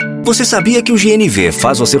Você sabia que o GNV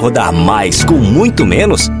faz você rodar mais com muito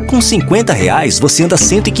menos? Com R$50 você anda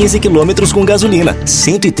 115 km com gasolina,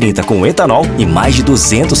 130 com etanol e mais de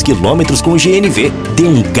 200 km com GNV. Dê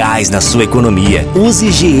um gás na sua economia. Use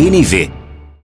GNV.